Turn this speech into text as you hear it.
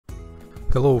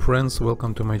Hello friends,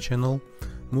 welcome to my channel.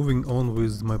 Moving on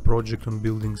with my project on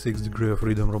building 6 degree of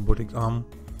freedom robotic arm.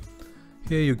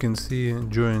 Here you can see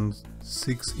joint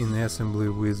 6 in assembly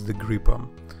with the gripper.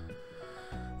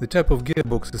 The type of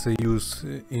gearboxes I use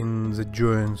in the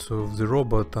joints of the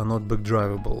robot are not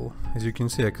backdrivable. As you can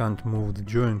see, I can't move the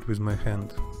joint with my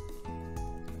hand.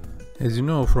 As you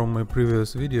know from my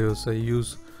previous videos, I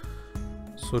use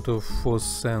sort of force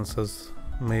sensors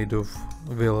made of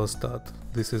velostat.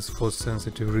 This is force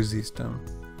sensitive resistor.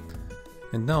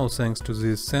 And now, thanks to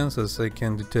these sensors, I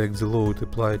can detect the load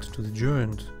applied to the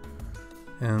joint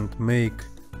and make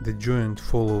the joint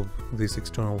follow this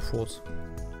external force.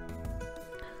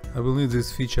 I will need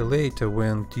this feature later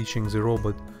when teaching the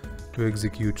robot to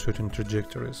execute certain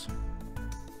trajectories.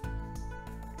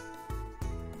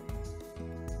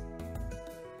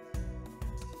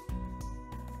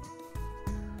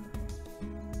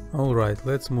 Alright,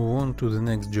 let's move on to the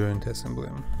next joint assembly.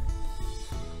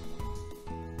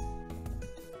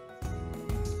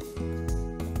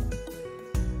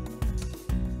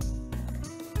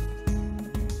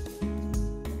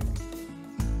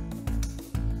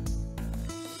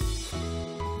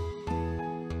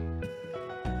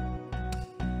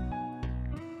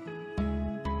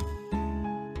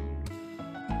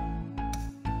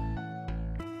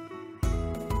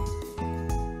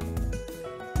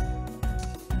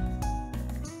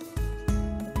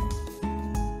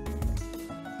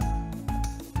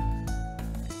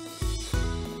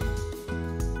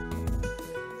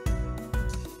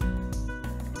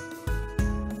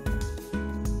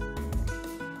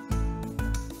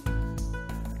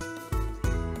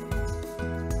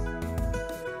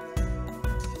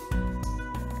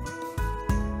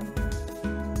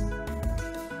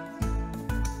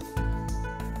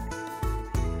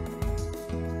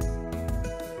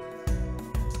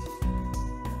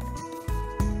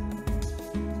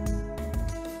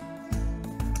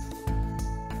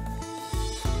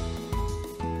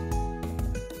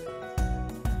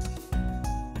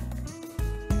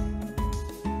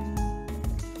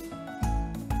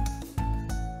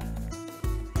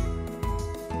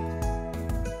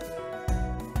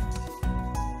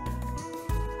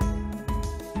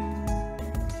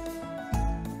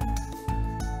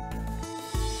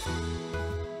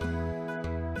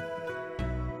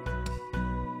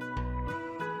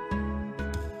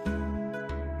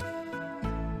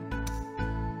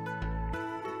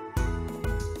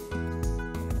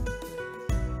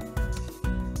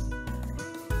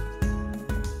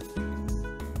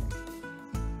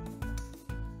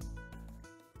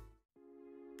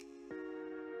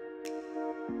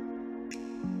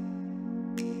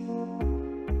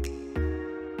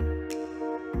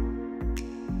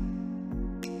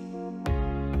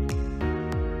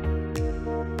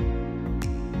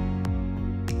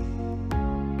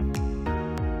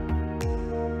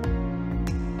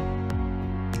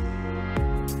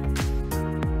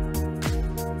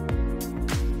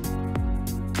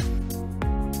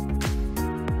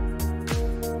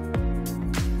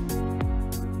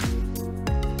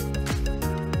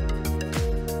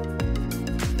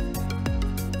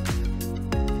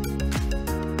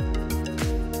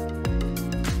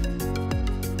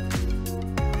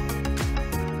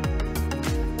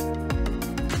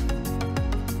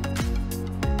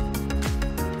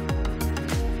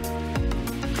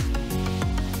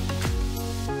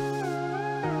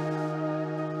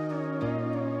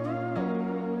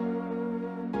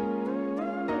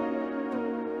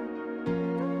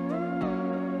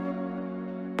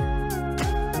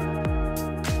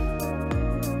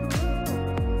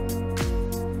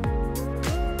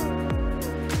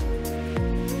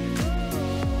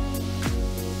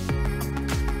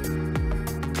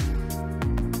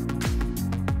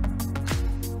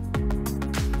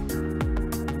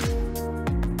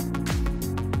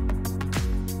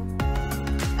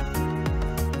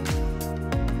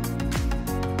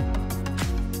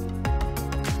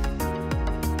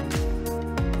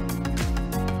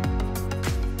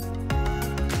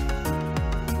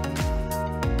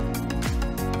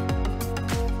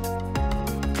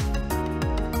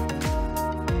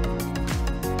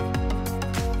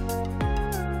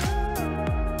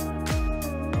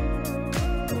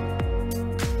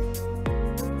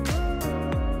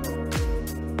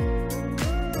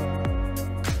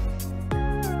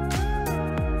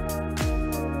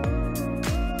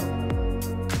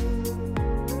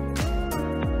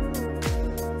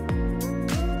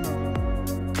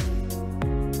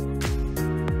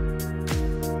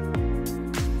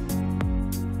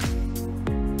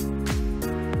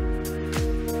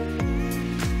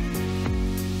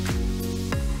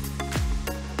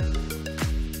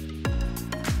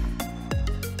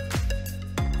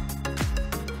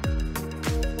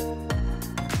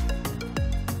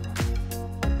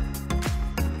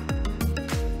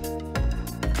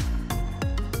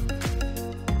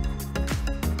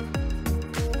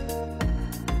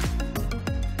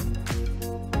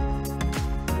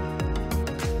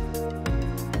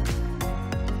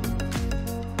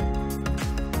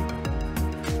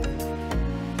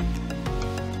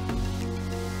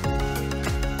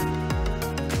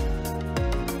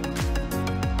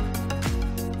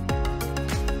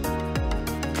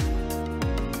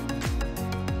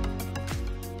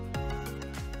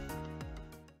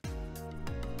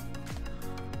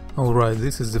 Alright,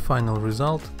 this is the final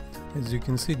result. As you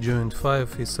can see, joint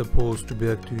 5 is supposed to be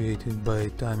activated by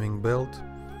timing belt.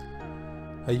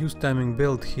 I use timing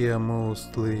belt here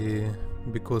mostly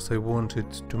because I wanted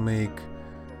to make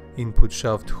input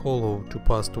shaft hollow to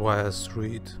pass wires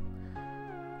through it,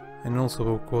 and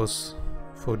also of course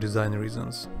for design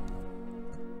reasons.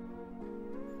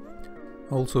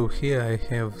 Also here I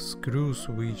have screws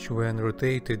which, when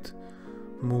rotated,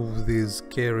 move this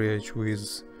carriage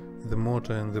with the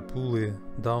motor and the pulley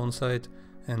downside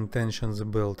and tension the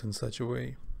belt in such a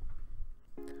way.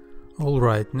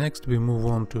 Alright, next we move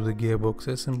on to the gearbox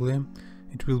assembly.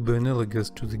 It will be analogous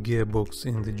to the gearbox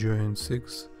in the joint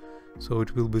 6, so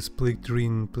it will be split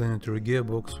ring planetary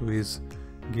gearbox with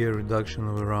gear reduction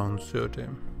of around 30.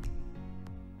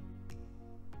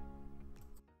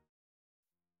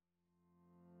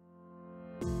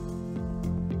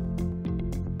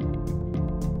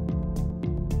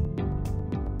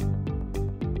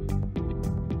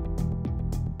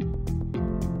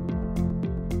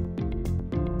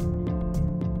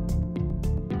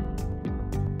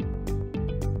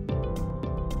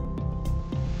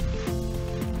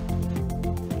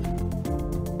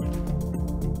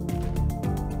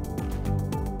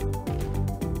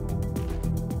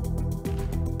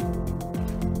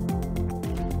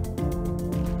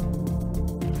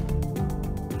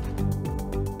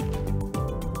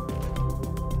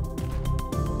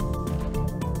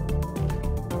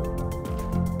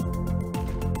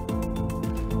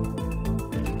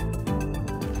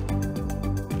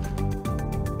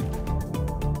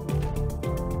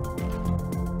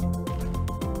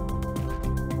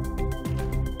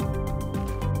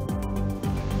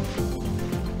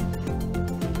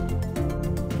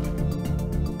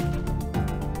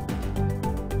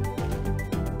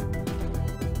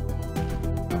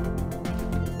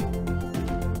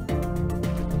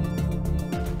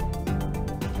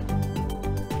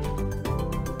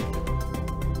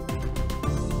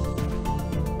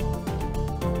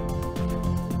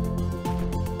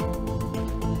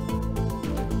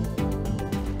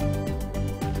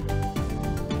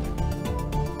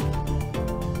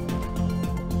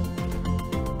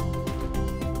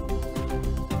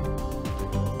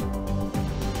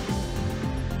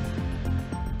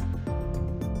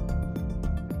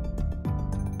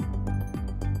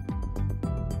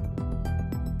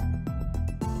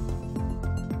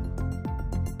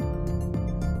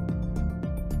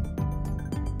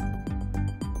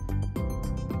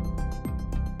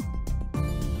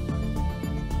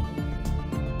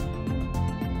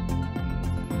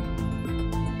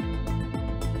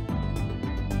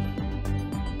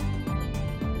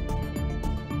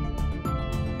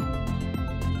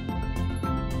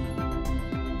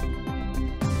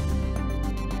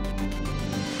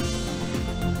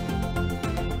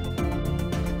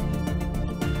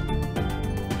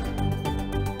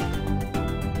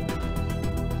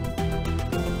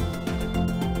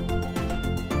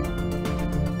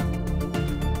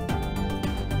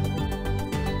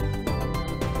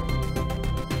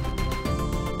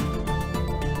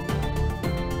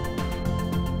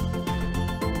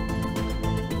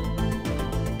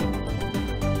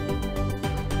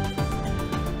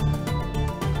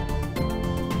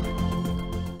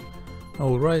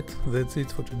 Alright, that's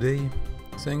it for today.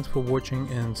 Thanks for watching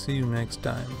and see you next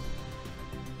time.